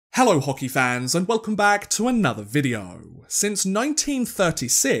Hello hockey fans and welcome back to another video. Since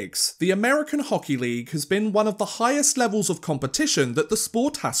 1936, the American Hockey League has been one of the highest levels of competition that the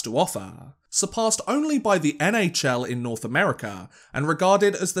sport has to offer, surpassed only by the NHL in North America, and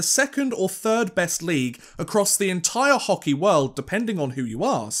regarded as the second or third best league across the entire hockey world depending on who you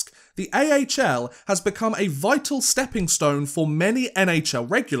ask. The AHL has become a vital stepping stone for many NHL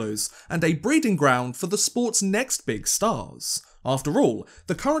regulars and a breeding ground for the sport's next big stars. After all,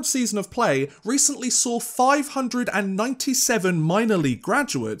 the current season of play recently saw 597 minor league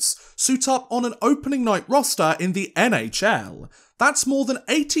graduates suit up on an opening night roster in the NHL. That's more than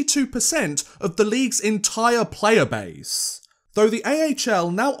 82% of the league's entire player base. Though the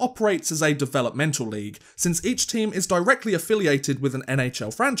AHL now operates as a developmental league, since each team is directly affiliated with an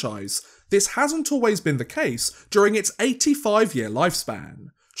NHL franchise, this hasn't always been the case during its 85-year lifespan.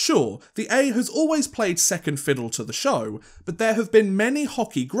 Sure, the A has always played second fiddle to the show, but there have been many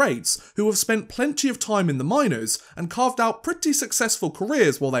hockey greats who have spent plenty of time in the minors and carved out pretty successful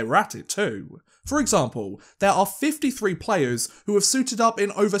careers while they were at it too. For example, there are 53 players who have suited up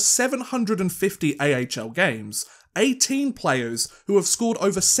in over 750 AHL games, 18 players who have scored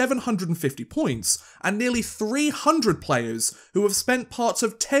over 750 points, and nearly 300 players who have spent parts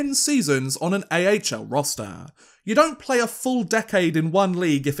of 10 seasons on an AHL roster. You don't play a full decade in one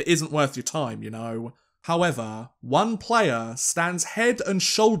league if it isn't worth your time, you know. However, one player stands head and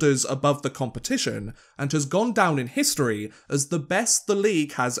shoulders above the competition and has gone down in history as the best the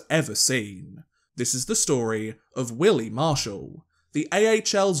league has ever seen. This is the story of Willie Marshall, the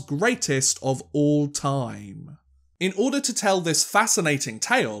AHL's greatest of all time. In order to tell this fascinating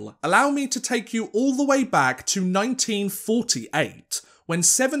tale, allow me to take you all the way back to 1948, when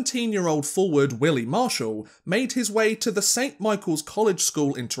 17-year-old forward Willie Marshall made his way to the St. Michael's College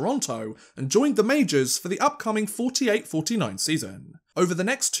School in Toronto and joined the majors for the upcoming 48-49 season. Over the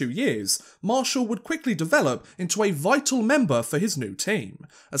next 2 years, Marshall would quickly develop into a vital member for his new team,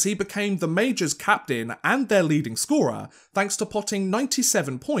 as he became the majors' captain and their leading scorer thanks to potting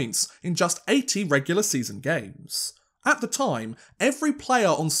 97 points in just 80 regular season games. At the time, every player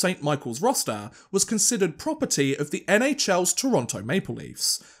on St. Michael's roster was considered property of the NHL's Toronto Maple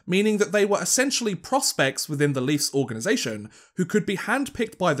Leafs, meaning that they were essentially prospects within the Leafs organisation who could be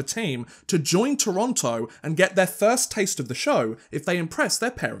handpicked by the team to join Toronto and get their first taste of the show if they impressed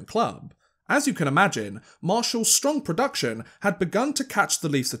their parent club. As you can imagine, Marshall's strong production had begun to catch the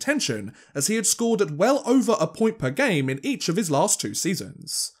Leafs' attention, as he had scored at well over a point per game in each of his last 2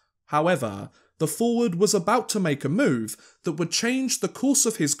 seasons. However, the forward was about to make a move that would change the course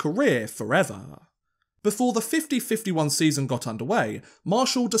of his career forever. Before the 50-51 season got underway,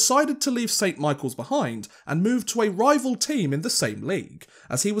 Marshall decided to leave St. Michael's behind and move to a rival team in the same league,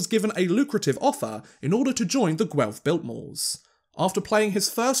 as he was given a lucrative offer in order to join the Guelph Biltmores. After playing his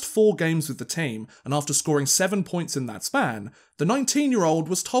first 4 games with the team, and after scoring 7 points in that span, the 19-year-old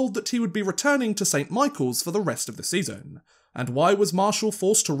was told that he would be returning to St. Michael's for the rest of the season. And why was Marshall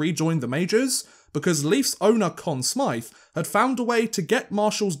forced to rejoin the majors? Because Leafs owner Conn Smythe had found a way to get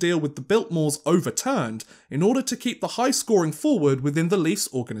Marshall's deal with the Biltmores overturned in order to keep the high-scoring forward within the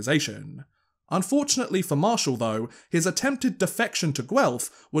Leafs organisation. Unfortunately for Marshall though, his attempted defection to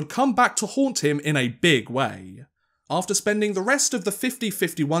Guelph would come back to haunt him in a big way. After spending the rest of the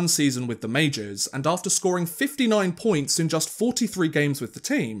 50-51 season with the majors, and after scoring 59 points in just 43 games with the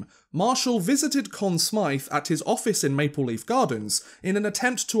team, Marshall visited Conn Smythe at his office in Maple Leaf Gardens in an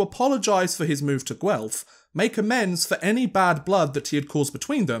attempt to apologise for his move to Guelph, make amends for any bad blood that he had caused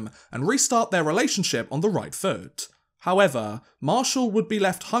between them, and restart their relationship on the right foot. However, Marshall would be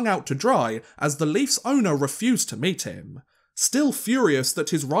left hung out to dry as the Leafs owner refused to meet him. Still furious that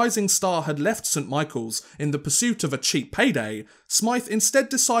his rising star had left St. Michael's in the pursuit of a cheap payday, Smythe instead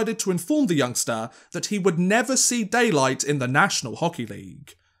decided to inform the youngster that he would never see daylight in the National Hockey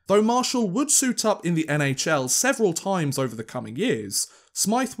League. Though Marshall would suit up in the NHL several times over the coming years,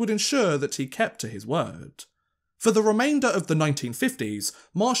 Smythe would ensure that he kept to his word. For the remainder of the 1950s,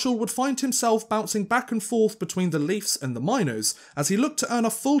 Marshall would find himself bouncing back and forth between the Leafs and the minors as he looked to earn a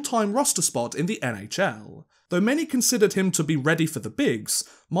full-time roster spot in the NHL. Though many considered him to be ready for the bigs,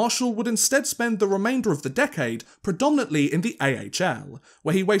 Marshall would instead spend the remainder of the decade predominantly in the AHL,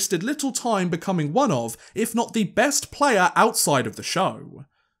 where he wasted little time becoming one of, if not the best player outside of the show.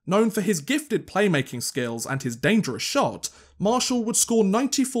 Known for his gifted playmaking skills and his dangerous shot, Marshall would score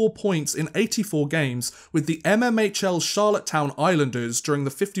 94 points in 84 games with the MMHL's Charlottetown Islanders during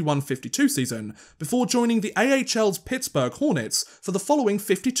the 51-52 season, before joining the AHL's Pittsburgh Hornets for the following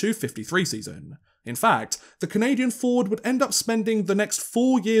 52-53 season. In fact, the Canadian forward would end up spending the next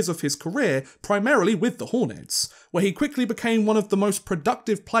 4 years of his career primarily with the Hornets, where he quickly became one of the most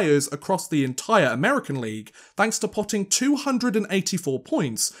productive players across the entire American League thanks to potting 284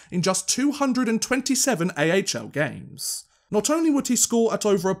 points in just 227 AHL games. Not only would he score at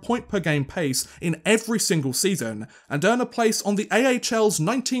over a point per game pace in every single season and earn a place on the AHL's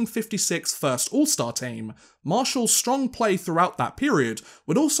 1956 first All-Star team, Marshall's strong play throughout that period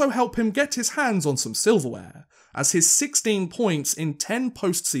would also help him get his hands on some silverware, as his 16 points in 10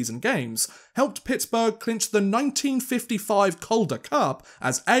 postseason games helped Pittsburgh clinch the 1955 Calder Cup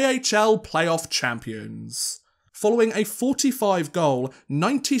as AHL playoff champions. Following a 45-goal,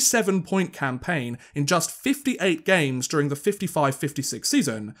 97-point campaign in just 58 games during the 55-56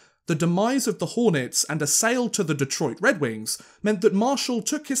 season, the demise of the Hornets and a sale to the Detroit Red Wings meant that Marshall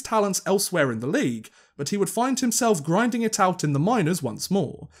took his talents elsewhere in the league, but he would find himself grinding it out in the minors once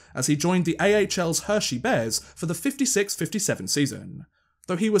more, as he joined the AHL's Hershey Bears for the 56-57 season.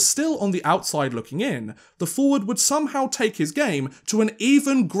 Though he was still on the outside looking in, the forward would somehow take his game to an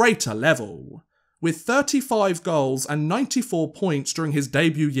even greater level. With 35 goals and 94 points during his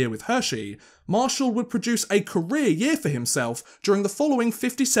debut year with Hershey, Marshall would produce a career year for himself during the following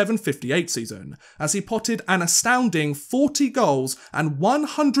 57-58 season, as he potted an astounding 40 goals and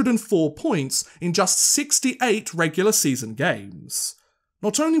 104 points in just 68 regular season games.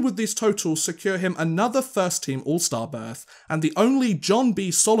 Not only would these totals secure him another first-team All-Star berth and the only John B.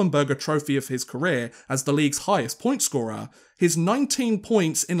 Sollenberger trophy of his career as the league's highest point scorer, his 19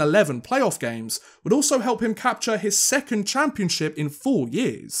 points in 11 playoff games would also help him capture his second championship in 4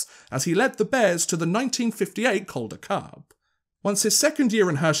 years, as he led the Bears to the 1958 Calder Cup. Once his second year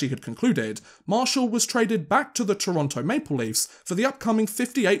in Hershey had concluded, Marshall was traded back to the Toronto Maple Leafs for the upcoming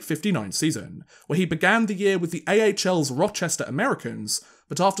 58-59 season, where he began the year with the AHL's Rochester Americans,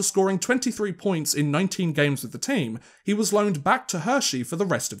 but after scoring 23 points in 19 games with the team, he was loaned back to Hershey for the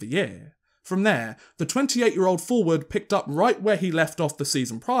rest of the year. From there, the 28-year-old forward picked up right where he left off the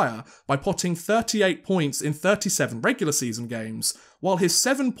season prior by potting 38 points in 37 regular season games, while his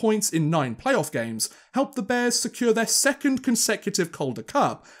 7 points in 9 playoff games helped the Bears secure their second consecutive Calder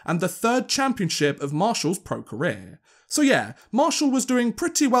Cup and the third championship of Marshall's pro career. So yeah, Marshall was doing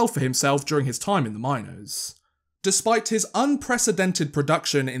pretty well for himself during his time in the minors. Despite his unprecedented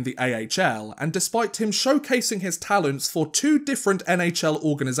production in the AHL, and despite him showcasing his talents for 2 different NHL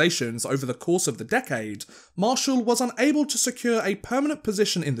organisations over the course of the decade, Marshall was unable to secure a permanent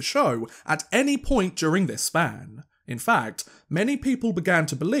position in the show at any point during this span. In fact, many people began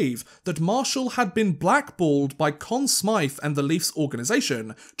to believe that Marshall had been blackballed by Conn Smythe and the Leafs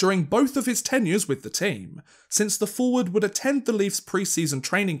organisation during both of his tenures with the team, since the forward would attend the Leafs pre-season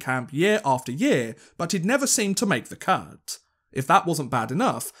training camp year after year, but he'd never seemed to make the cut. If that wasn't bad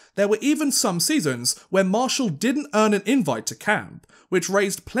enough, there were even some seasons where Marshall didn't earn an invite to camp, which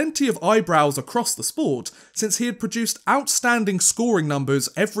raised plenty of eyebrows across the sport since he had produced outstanding scoring numbers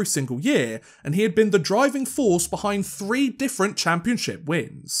every single year and he had been the driving force behind 3 different championship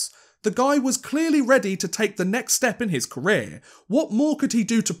wins. The guy was clearly ready to take the next step in his career. What more could he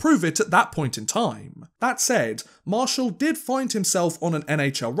do to prove it at that point in time? That said, Marshall did find himself on an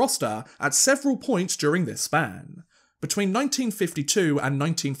NHL roster at several points during this span. Between 1952 and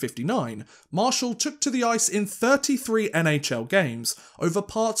 1959, Marshall took to the ice in 33 NHL games over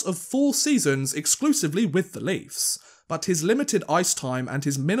parts of 4 seasons exclusively with the Leafs, but his limited ice time and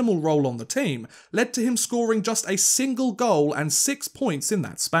his minimal role on the team led to him scoring just a single goal and 6 points in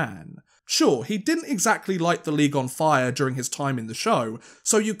that span. Sure, he didn't exactly light the league on fire during his time in the show,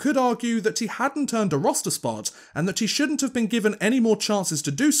 so you could argue that he hadn't earned a roster spot and that he shouldn't have been given any more chances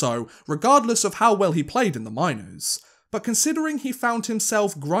to do so, regardless of how well he played in the minors. But considering he found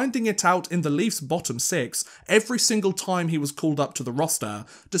himself grinding it out in the Leafs' bottom 6 every single time he was called up to the roster,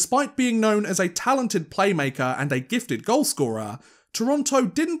 despite being known as a talented playmaker and a gifted goalscorer, Toronto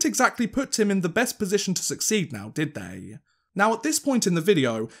didn't exactly put him in the best position to succeed now, did they? Now at this point in the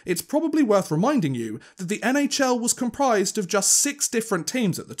video, it's probably worth reminding you that the NHL was comprised of just 6 different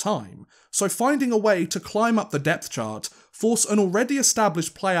teams at the time, so finding a way to climb up the depth chart, force an already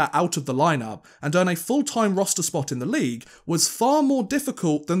established player out of the lineup, and earn a full-time roster spot in the league was far more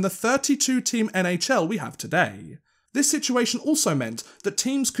difficult than the 32-team NHL we have today. This situation also meant that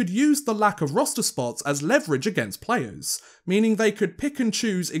teams could use the lack of roster spots as leverage against players, meaning they could pick and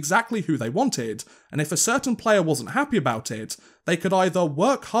choose exactly who they wanted, and if a certain player wasn't happy about it, they could either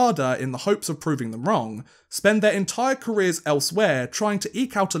work harder in the hopes of proving them wrong, spend their entire careers elsewhere trying to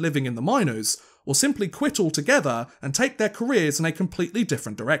eke out a living in the minors, or simply quit altogether and take their careers in a completely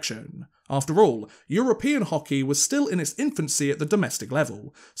different direction. After all, European hockey was still in its infancy at the domestic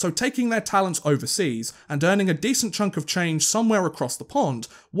level, so taking their talents overseas and earning a decent chunk of change somewhere across the pond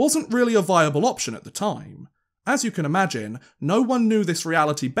wasn't really a viable option at the time. As you can imagine, no one knew this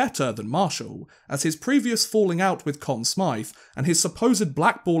reality better than Marshall, as his previous falling out with Conn Smythe and his supposed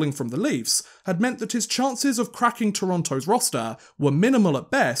blackballing from the Leafs had meant that his chances of cracking Toronto's roster were minimal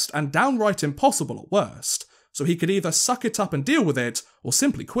at best and downright impossible at worst, so he could either suck it up and deal with it, or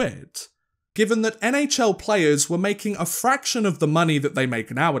simply quit. Given that NHL players were making a fraction of the money that they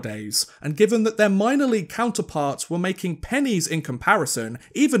make nowadays, and given that their minor league counterparts were making pennies in comparison,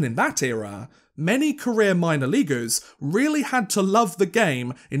 even in that era, many career minor leaguers really had to love the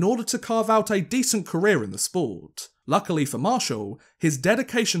game in order to carve out a decent career in the sport. Luckily for Marshall, his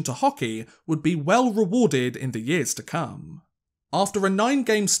dedication to hockey would be well rewarded in the years to come. After a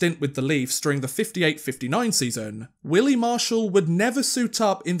 9-game stint with the Leafs during the 58-59 season, Willie Marshall would never suit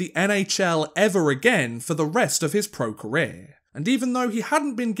up in the NHL ever again for the rest of his pro career. And even though he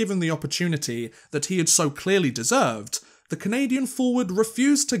hadn't been given the opportunity that he had so clearly deserved, the Canadian forward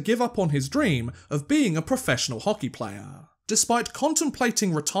refused to give up on his dream of being a professional hockey player. Despite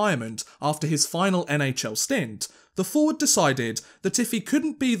contemplating retirement after his final NHL stint, the forward decided that if he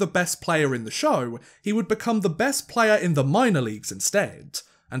couldn't be the best player in the show, he would become the best player in the minor leagues instead.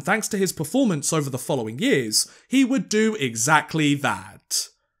 And thanks to his performance over the following years, he would do exactly that.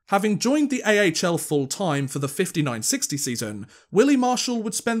 Having joined the AHL full-time for the 59-60 season, Willie Marshall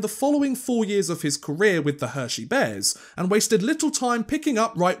would spend the following 4 years of his career with the Hershey Bears and wasted little time picking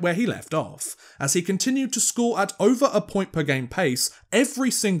up right where he left off, as he continued to score at over a point per game pace every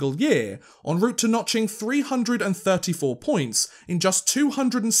single year, en route to notching 334 points in just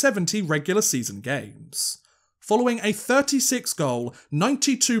 270 regular season games. Following a 36-goal,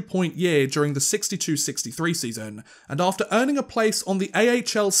 92-point year during the 62-63 season, and after earning a place on the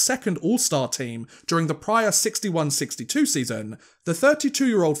AHL's second All-Star team during the prior 61-62 season, the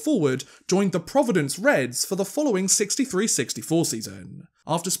 32-year-old forward joined the Providence Reds for the following 63-64 season.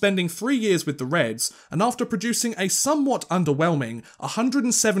 After spending 3 years with the Reds, and after producing a somewhat underwhelming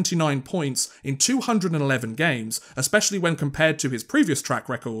 179 points in 211 games, especially when compared to his previous track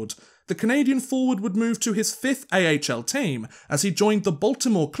record, the Canadian forward would move to his 5th AHL team as he joined the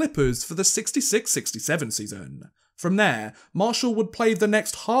Baltimore Clippers for the 66-67 season. From there, Marshall would play the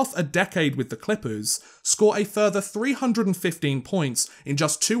next half a decade with the Clippers, score a further 315 points in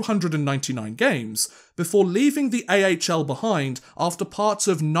just 299 games, before leaving the AHL behind after parts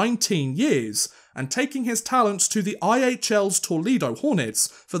of 19 years, and taking his talents to the IHL's Toledo Hornets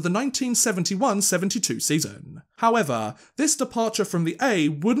for the 1971-72 season. However, this departure from the A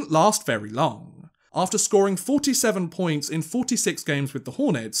wouldn't last very long. After scoring 47 points in 46 games with the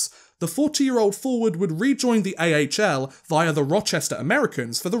Hornets, the 40-year-old forward would rejoin the AHL via the Rochester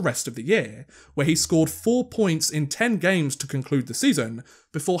Americans for the rest of the year, where he scored 4 points in 10 games to conclude the season,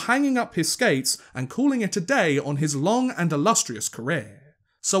 before hanging up his skates and calling it a day on his long and illustrious career.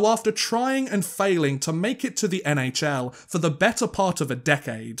 So after trying and failing to make it to the NHL for the better part of a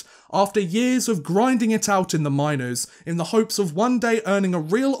decade, after years of grinding it out in the minors in the hopes of one day earning a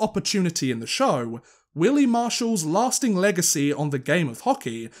real opportunity in the show, Willie Marshall's lasting legacy on the game of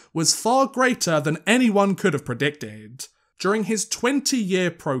hockey was far greater than anyone could have predicted. During his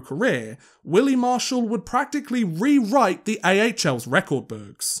 20-year pro career, Willie Marshall would practically rewrite the AHL's record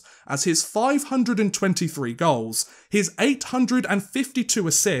books, as his 523 goals, his 852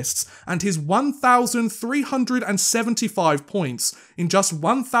 assists, and his 1,375 points in just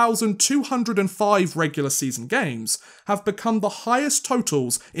 1,205 regular season games have become the highest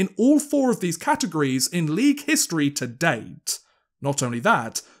totals in all 4 of these categories in league history to date. Not only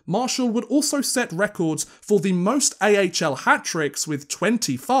that, Marshall would also set records for the most AHL hat-tricks with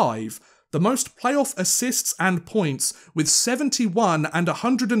 25, the most playoff assists and points with 71 and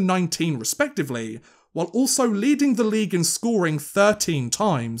 119 respectively, while also leading the league in scoring 13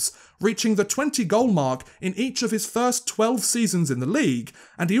 times, reaching the 20-goal mark in each of his first 12 seasons in the league,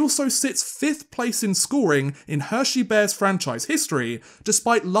 and he also sits 5th place in scoring in Hershey Bears franchise history,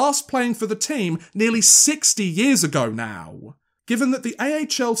 despite last playing for the team nearly 60 years ago now. Given that the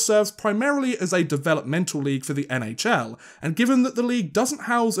AHL serves primarily as a developmental league for the NHL, and given that the league doesn't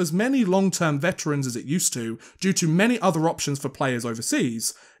house as many long-term veterans as it used to due to many other options for players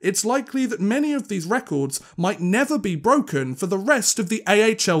overseas, it's likely that many of these records might never be broken for the rest of the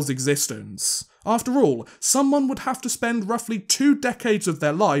AHL's existence. After all, someone would have to spend roughly 2 decades of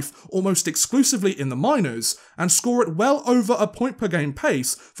their life almost exclusively in the minors, and score at well over a point per game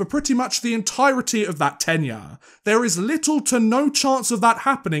pace for pretty much the entirety of that tenure. There is little to no chance of that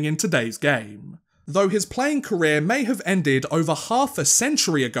happening in today's game. Though his playing career may have ended over half a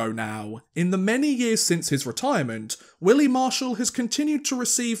century ago now, in the many years since his retirement, Willie Marshall has continued to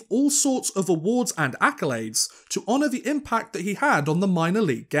receive all sorts of awards and accolades to honour the impact that he had on the minor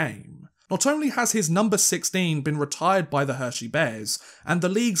league game. Not only has his number 16 been retired by the Hershey Bears, and the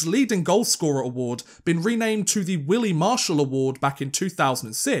league's leading goal scorer award been renamed to the Willie Marshall Award back in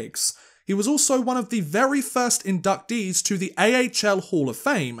 2006, he was also one of the very first inductees to the AHL Hall of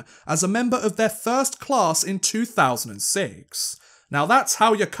Fame as a member of their first class in 2006. Now that's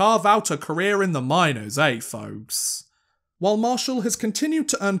how you carve out a career in the minors, folks? While Marshall has continued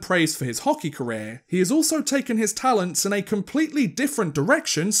to earn praise for his hockey career, he has also taken his talents in a completely different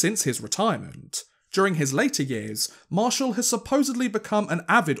direction since his retirement. During his later years, Marshall has supposedly become an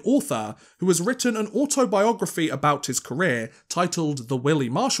avid author who has written an autobiography about his career titled The Willie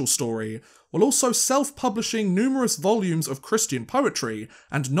Marshall Story, while also self-publishing numerous volumes of Christian poetry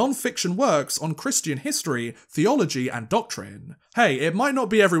and non-fiction works on Christian history, theology, and doctrine. Hey, it might not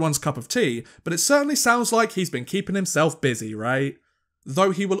be everyone's cup of tea, but it certainly sounds like he's been keeping himself busy, right?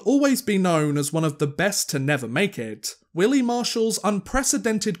 Though he will always be known as one of the best to never make it, Willie Marshall's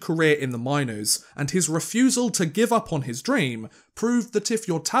unprecedented career in the minors and his refusal to give up on his dream proved that if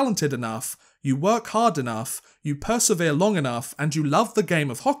you're talented enough, you work hard enough, you persevere long enough, and you love the game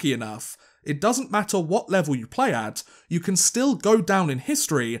of hockey enough, it doesn't matter what level you play at, you can still go down in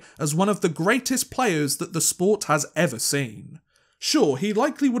history as one of the greatest players that the sport has ever seen. Sure, he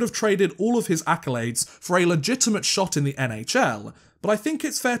likely would have traded all of his accolades for a legitimate shot in the NHL, but I think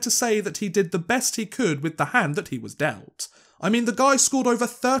it's fair to say that he did the best he could with the hand that he was dealt. I mean, the guy scored over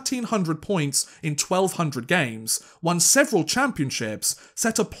 1,300 points in 1,200 games, won several championships,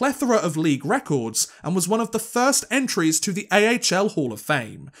 set a plethora of league records, and was one of the first entries to the AHL Hall of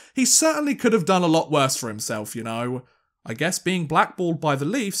Fame. He certainly could have done a lot worse for himself, you know. I guess being blackballed by the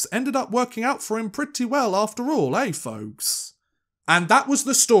Leafs ended up working out for him pretty well after all, folks? And that was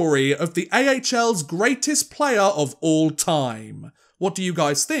the story of the AHL's greatest player of all time. What do you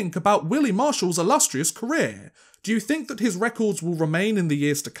guys think about Willie Marshall's illustrious career? Do you think that his records will remain in the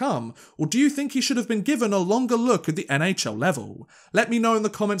years to come, or do you think he should have been given a longer look at the NHL level? Let me know in the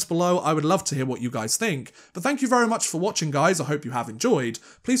comments below, I would love to hear what you guys think. But thank you very much for watching, guys, I hope you have enjoyed.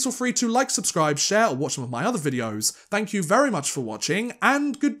 Please feel free to like, subscribe, share, or watch some of my other videos. Thank you very much for watching,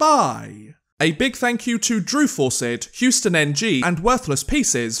 and goodbye! A big thank you to Drew Fawcett, Houston NG, and Worthless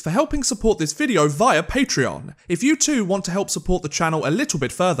Pieces for helping support this video via Patreon. If you too want to help support the channel a little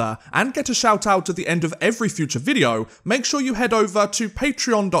bit further, and get a shout out at the end of every future video, make sure you head over to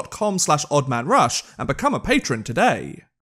patreon.com/oddmanrush and become a patron today.